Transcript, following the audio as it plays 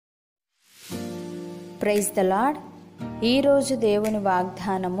Praise the lord. ఈరోజు దేవుని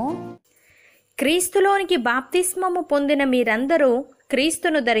వాగ్దానము, క్రీస్తులోనికి బాప్తిస్మము పొందిన మీరందరూ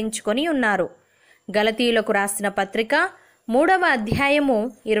క్రీస్తును ధరించుకొని ఉన్నారు. గలతీయులకు రాసిన పత్రిక 3వ అధ్యాయము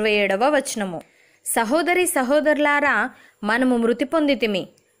 27వ వచనము. సహోదరి సహోదరులారా, మనము మృతి పొందితిమి,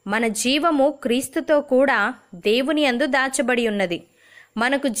 మన జీవము క్రీస్తుతో కూడా దేవుని యందు దాచబడి ఉన్నది.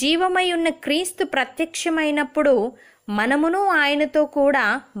 మనకు జీవమై ఉన్న క్రీస్తు ప్రత్యక్షమైనప్పుడు మనమును ఆయనతో కూడా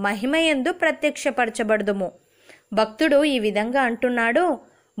మహిమయందు ప్రత్యక్షపరచబడుదుము. భక్తుడు ఈ విధంగా అంటున్నాడు,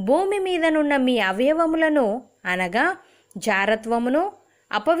 భూమి మీదనున్న మీ అవయవములను అనగా జారత్వమును,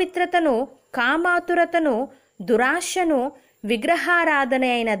 అపవిత్రతను, కామాతురతను, దురాశను, విగ్రహారాధన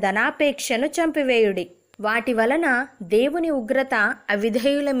అయిన ధనాపేక్షను చంపివేయుడి. వాటి వలన దేవుని ఉగ్రత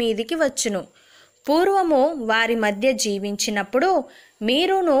అవిధేయుల మీదికి వచ్చును. పూర్వము వారి మధ్య జీవించినప్పుడు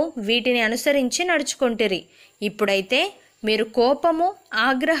మీరును వీటిని అనుసరించి నడుచుకొంటిరి. ఇప్పుడైతే మీరు కోపము,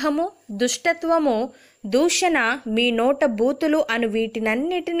 ఆగ్రహము, దుష్టత్వము, దూషణ, మీ నోట బూతులు అను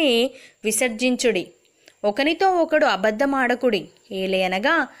వీటినన్నిటినీ విసర్జించుడి. ఒకనితో ఒకడు అబద్ధమాడకుడి.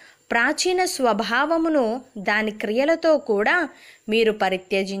 ఏలయనగా ప్రాచీన స్వభావమును దాని క్రియలతో కూడా మీరు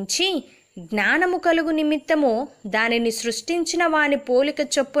పరిత్యజించి జ్ఞానము కలుగు నిమిత్తము దానిని సృష్టించిన వాని పోలిక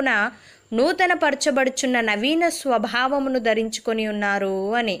చొప్పున నూతన పరచబడుచున్న నవీన స్వభావమును ధరించుకొని ఉన్నారు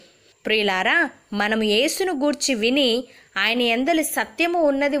అని. ప్రియులారా, మనము యేసును గూర్చి విని ఆయన యందలి సత్యము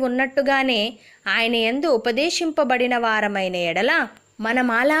ఉన్నది ఉన్నట్టుగానే ఆయన యందు ఉపదేశింపబడిన వారమైన ఎడల మనం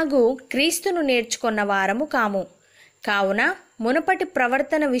అలాగూ క్రీస్తును నేర్చుకున్న వారము కాము. కావున మునుపటి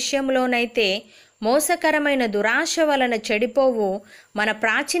ప్రవర్తన విషయంలోనైతే మోసకరమైన దురాశ వలన చెడిపోవు మన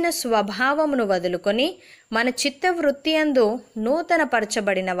ప్రాచీన స్వభావమును వదులుకొని మన చిత్తవృత్తి యందు నూతన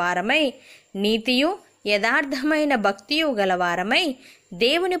పరచబడిన వారమై నీతియు యథార్థమైన భక్తియు గలవారమై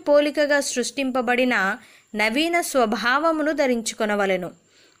దేవుని పోలికగా సృష్టింపబడిన నవీన స్వభావమును ధరించుకొనవలెను.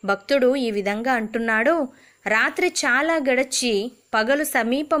 భక్తుడు ఈ విధంగా అంటున్నాడు, రాత్రి చాలా గడచి పగలు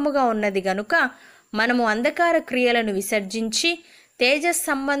సమీపముగా ఉన్నది గనుక మనము అంధకార క్రియలను విసర్జించి తేజస్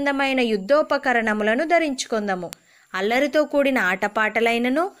సంబంధమైన యుద్ధోపకరణములను ధరించుకొందాము. అల్లరితో కూడిన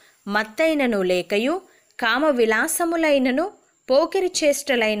ఆటపాటలైనను, మత్తైనను లేకయు, కామ విలాసములైనను, పోకిరి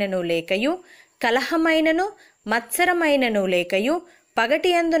చేష్టలైనను లేకయు, కలహమైనను, మత్సరమైనను లేకయు, పగటి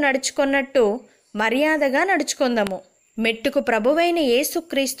యందు నడుచుకొన్నట్టు మర్యాదగా నడుచుకొందాము. మెట్టుకు ప్రభువైన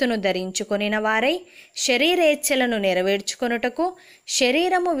యేసుక్రీస్తును ధరించుకొనిన వారై శరీరేచ్ఛలను నెరవేర్చుకొనుటకు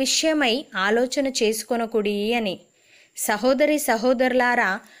శరీరము విషయమై ఆలోచన చేసుకొనకుడి అని. సహోదరి సహోదరులారా,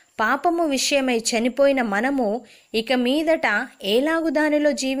 పాపము విషయమై చనిపోయిన మనము ఇక మీదట ఏలాగు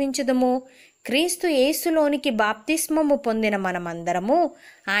దానిలో జీవించుదుము? క్రీస్తు యేసులోనికి బాప్తిస్మము పొందిన మనమందరము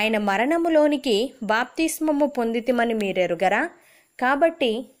ఆయన మరణములోనికి బాప్తిస్మము పొందితిమని మీరెరుగరా?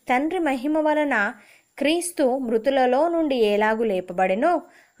 కాబట్టి తండ్రి మహిమ వలన క్రీస్తు మృతులలో నుండి ఏలాగు లేపబడెనో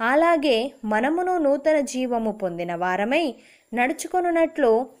అలాగే మనమును నూతన జీవము పొందిన వారమై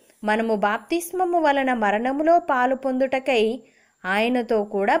నడుచుకొనున్నట్లు మనము బాప్తిస్మము వలన మరణములో పాలు పొందుటకై ఆయనతో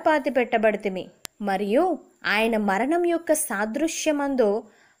కూడా పాతిపెట్టబడితిమి. మరియు ఆయన మరణం యొక్క సాదృశ్యమందు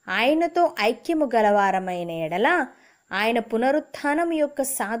ఆయనతో ఐక్యము గలవారమైన ఎడల ఆయన పునరుత్థానం యొక్క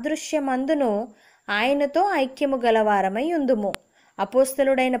సాదృశ్యమందును ఆయనతో ఐక్యము గలవారమై ఉందుము.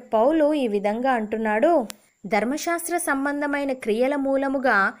 అపోస్తలుడైన పౌలు ఈ విధంగా అంటున్నాడు, ధర్మశాస్త్ర సంబంధమైన క్రియల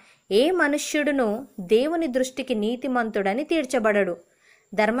మూలముగా ఏ మనుష్యుడును దేవుని దృష్టికి నీతిమంతుడని తీర్చబడడు.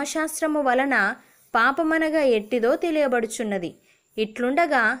 ధర్మశాస్త్రము వలన పాపమనగా ఎట్టిదో తెలియబడుచున్నది.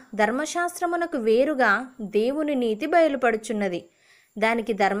 ఇట్లుండగా ధర్మశాస్త్రమునకు వేరుగా దేవుని నీతి బయలుపడుచున్నది.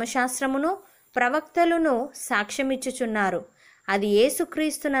 దానికి ధర్మశాస్త్రమును ప్రవక్తలును సాక్ష్యమిచ్చుచున్నారు. అది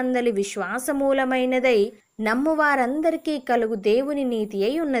యేసుక్రీస్తునందలి విశ్వాసమూలమైనదై నమ్మువారందరికీ కలుగు దేవుని నీతి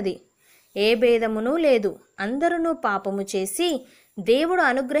అయి ఉన్నది. ఏ భేదమును లేదు. అందరూ పాపము చేసి దేవుడు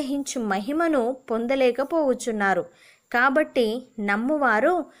అనుగ్రహించు మహిమను పొందలేకపోవచ్చున్నారు. కాబట్టి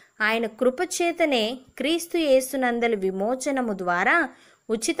నమ్మువారు ఆయన కృపచేతనే క్రీస్తు యేసునందలి విమోచనము ద్వారా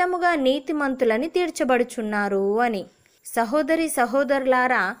ఉచితముగా నీతిమంతులని తీర్చబడుచున్నారు అని. సహోదరి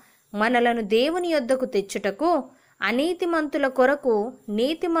సహోదరులారా, మనలను దేవుని యొద్దకు తెచ్చుటకు అనీతిమంతుల కొరకు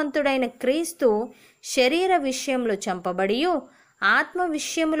నీతిమంతుడైన క్రీస్తు శరీర విషయంలో చంపబడియు ఆత్మ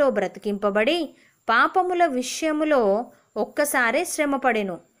విషయములో బ్రతికింపబడి పాపముల విషయములో ఒక్కసారే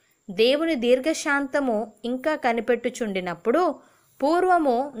శ్రమపడెను. దేవుని దీర్ఘశాంతము ఇంకా కనిపెట్టుచుండినప్పుడు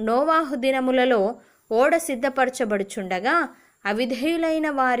పూర్వము నోవాహు దినములలో ఓడ సిద్ధపరచబడుచుండగా అవిధేయులైన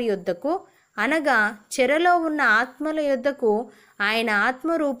వారి యొద్దకు అనగా చెరలో ఉన్న ఆత్మల యొద్దకు ఆయన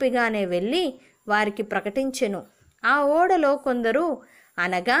ఆత్మరూపిగానే వెళ్ళి వారికి ప్రకటించెను. ఆ ఓడలో కొందరు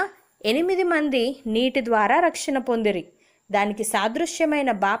అనగా 8 మంది నీటి ద్వారా రక్షణ పొందిరి. దానికి సాదృశ్యమైన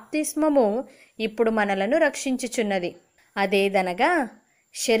బాప్తిస్మము ఇప్పుడు మనలను రక్షించుచున్నది. అదేదనగా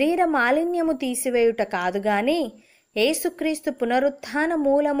శరీర మాలిన్యము తీసివేయుట కాదు గాని యేసుక్రీస్తు పునరుత్థాన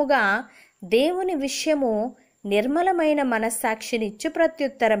మూలముగా దేవుని విషయము నిర్మలమైన మనస్సాక్షినిచ్చు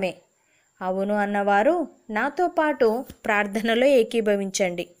ప్రత్యుత్తరమే. అవును అన్నవారు నాతో పాటు ప్రార్థనలో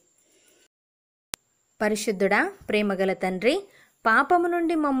ఏకీభవించండి. పరిశుద్ధుడా, ప్రేమగల తండ్రి, పాపము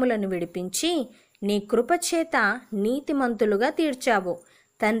నుండి మమ్ములను విడిపించి నీ కృపచేత నీతిమంతులుగా తీర్చావు.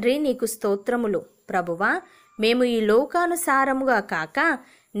 తండ్రి, నీకు స్తోత్రములు. ప్రభువా, మేము ఈ లోకానుసారముగా కాక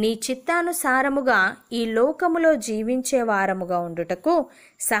నీ చిత్తానుసారముగా ఈ లోకములో జీవించే వారముగా ఉండుటకు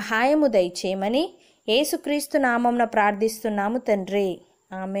సహాయము దయచేయమని యేసుక్రీస్తు నామమున ప్రార్థిస్తున్నాము తండ్రి.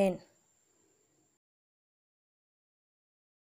 ఆమెన్.